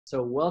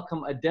So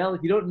welcome, Edelle.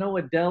 If you don't know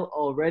Edelle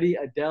already,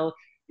 Edelle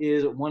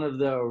is one of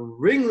the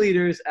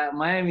ringleaders at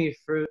Miami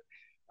Fruit,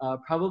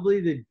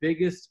 probably the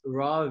biggest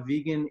raw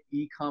vegan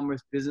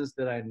e-commerce business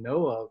that I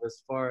know of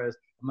as far as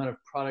the amount of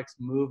products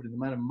moved and the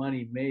amount of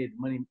money made.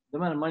 The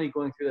amount of money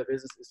going through that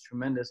business is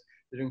tremendous.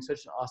 They're doing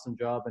such an awesome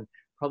job, and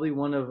probably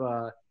one of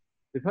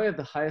they probably have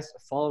the highest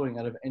following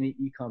out of any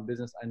e-com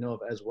business I know of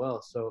as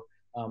well. So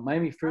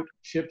Miami Fruit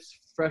ships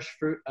fresh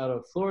fruit out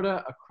of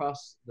Florida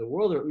across the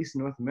world, or at least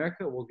in North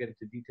America. We'll get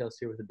into details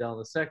here with Edelle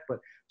in a sec, but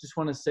just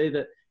want to say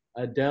that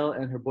Edelle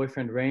and her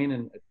boyfriend Rain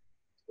and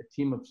a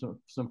team of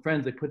some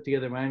friends, they put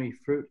together Miami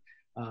Fruit,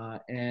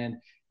 and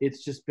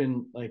it's just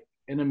been like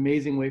an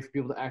amazing way for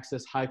people to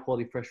access high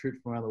quality fresh fruit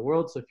from around the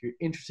world. So if you're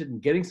interested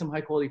in getting some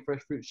high quality fresh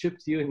fruit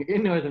shipped to you and you're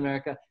in North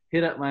America,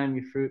 hit up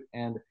Miami Fruit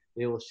and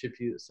they will ship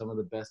you some of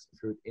the best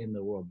fruit in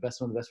the world.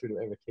 Some of the best fruit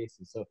I've ever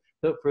tasted. So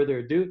without further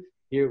ado,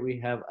 here we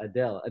have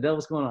Edelle. Edelle,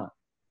 what's going on?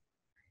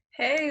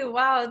 Hey,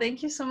 wow,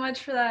 thank you so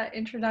much for that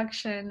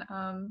introduction.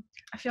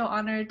 I feel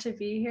honored to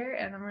be here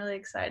and I'm really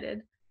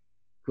excited.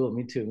 Cool,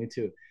 me too, me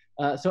too.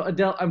 So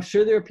Edelle, I'm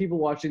sure there are people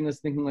watching this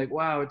thinking like,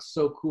 wow, it's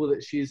so cool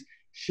that she's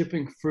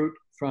shipping fruit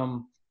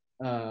from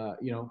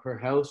her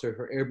house or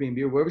her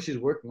Airbnb or wherever she's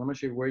working. I'm not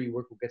sure where you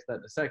work, we'll get to that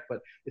in a sec, but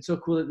it's so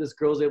cool that this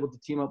girl's able to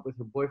team up with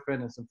her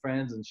boyfriend and some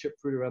friends and ship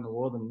fruit around the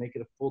world and make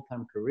it a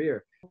full-time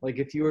career. Like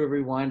if you were to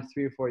rewind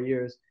 3 or 4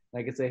 years,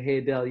 I could say,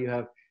 hey Edelle, you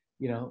have,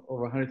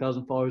 over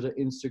 100,000 followers on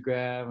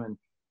Instagram and,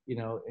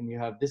 and you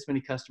have this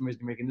many customers,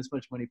 you're making this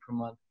much money per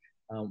month.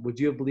 Would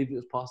you have believed it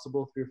was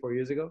possible 3 or 4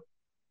 years ago?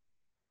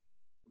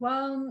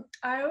 Well,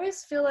 I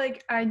always feel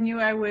like I knew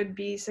I would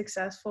be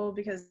successful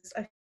because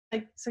I feel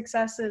like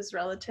success is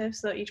relative,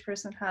 so each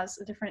person has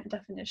a different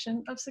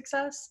definition of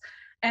success.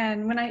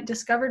 And when I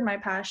discovered my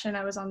passion,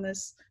 I was on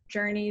this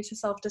journey to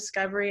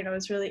self-discovery and I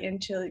was really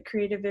into like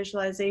creative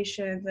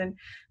visualizations and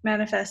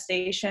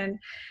manifestation.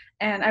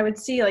 And I would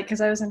see, like,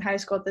 because I was in high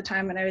school at the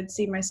time, and I would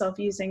see myself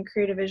using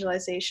creative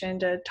visualization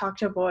to talk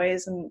to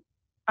boys, and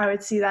I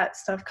would see that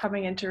stuff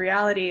coming into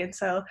reality. And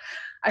so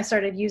I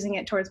started using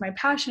it towards my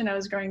passion. I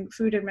was growing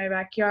food in my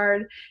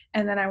backyard,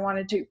 and then I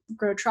wanted to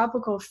grow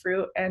tropical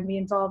fruit and be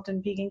involved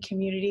in vegan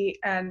community.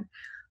 And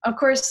of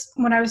course,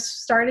 when I was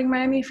starting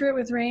Miami Fruit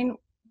with Rain,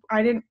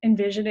 I didn't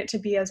envision it to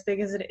be as big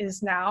as it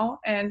is now.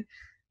 And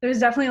there's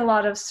definitely a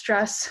lot of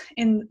stress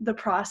in the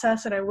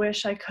process, and I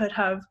wish I could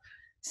have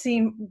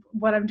seen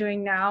what I'm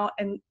doing now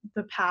in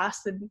the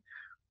past and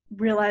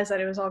realize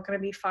that it was all going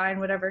to be fine,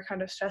 whatever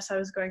kind of stress I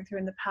was going through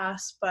in the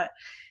past. But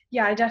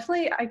yeah, I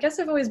guess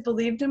I've always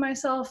believed in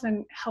myself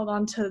and held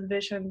on to the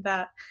vision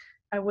that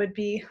I would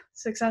be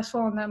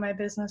successful and that my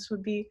business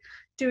would be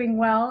doing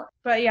well.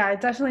 But yeah, it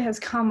definitely has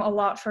come a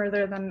lot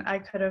further than I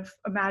could have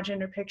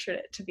imagined or pictured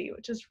it to be,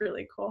 which is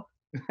really cool.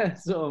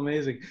 That's so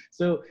amazing.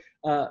 So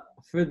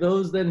for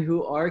those then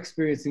who are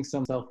experiencing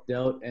some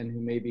self-doubt and who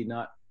maybe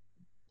not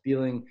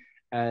feeling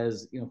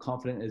as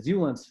confident as you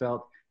once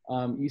felt,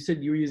 you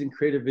said you were using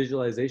creative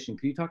visualization.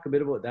 Can you talk a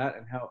bit about that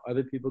and how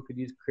other people could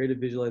use creative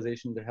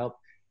visualization to help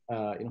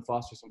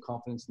foster some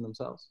confidence in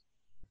themselves?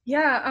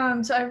 Yeah,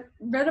 so I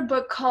read a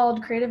book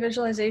called Creative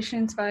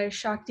Visualizations by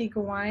Shakti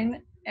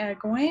Gawain,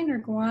 Gawain or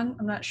Gawan,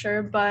 I'm not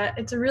sure, but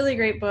it's a really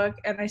great book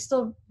and I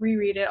still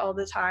reread it all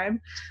the time.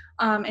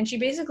 And she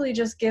basically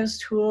just gives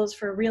tools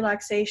for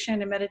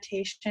relaxation and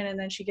meditation, and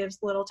then she gives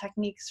little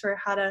techniques for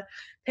how to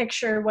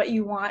picture what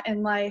you want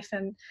in life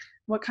and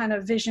what kind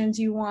of visions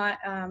you want.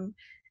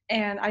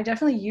 And I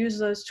definitely use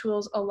those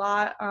tools a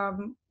lot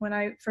when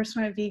I first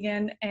went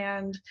vegan,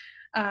 and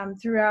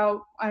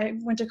throughout, I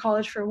went to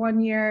college for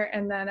 1 year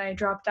and then I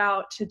dropped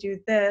out to do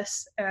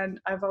this. And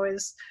I've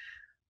always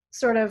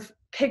sort of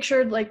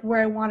pictured like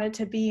where I wanted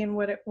to be and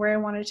where I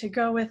wanted to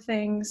go with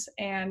things.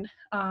 And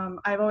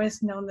I've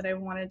always known that I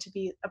wanted to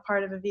be a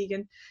part of a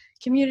vegan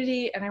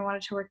community and I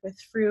wanted to work with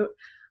fruit.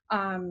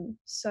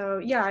 So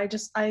yeah,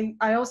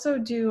 I also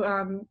do,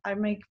 I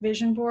make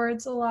vision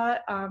boards a lot.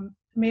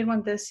 Made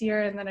one this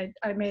year, and then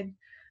I made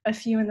a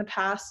few in the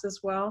past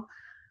as well.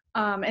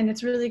 And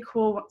it's really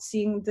cool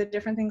seeing the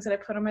different things that I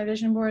put on my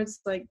vision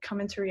boards like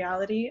come into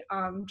reality,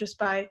 just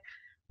by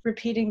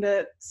seeing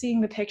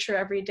the picture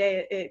every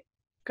day. It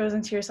goes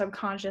into your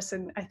subconscious,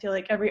 and I feel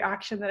like every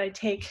action that I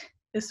take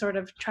is sort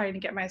of trying to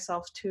get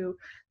myself to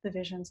the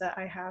visions that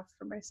I have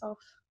for myself.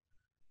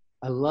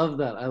 I love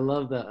that. I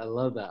love that. I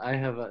love that. I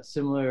have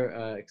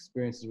similar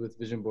experiences with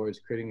vision boards,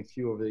 creating a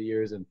few over the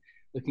years and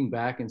looking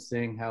back and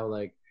saying how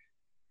like,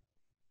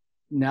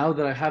 now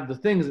that I have the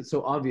things, it's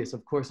so obvious.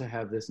 Of course I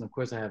have this and of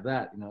course I have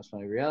that, it's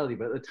my reality.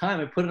 But at the time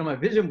I put it on my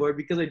vision board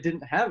because I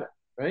didn't have it,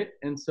 right?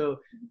 And so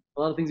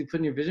a lot of things you put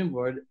in your vision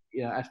board,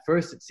 at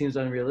first it seems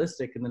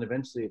unrealistic, and then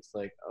eventually it's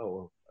like, oh,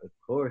 well, of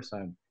course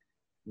I'm,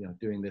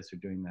 doing this or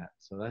doing that.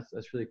 So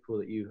that's really cool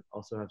that you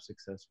also have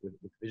success with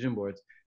vision boards.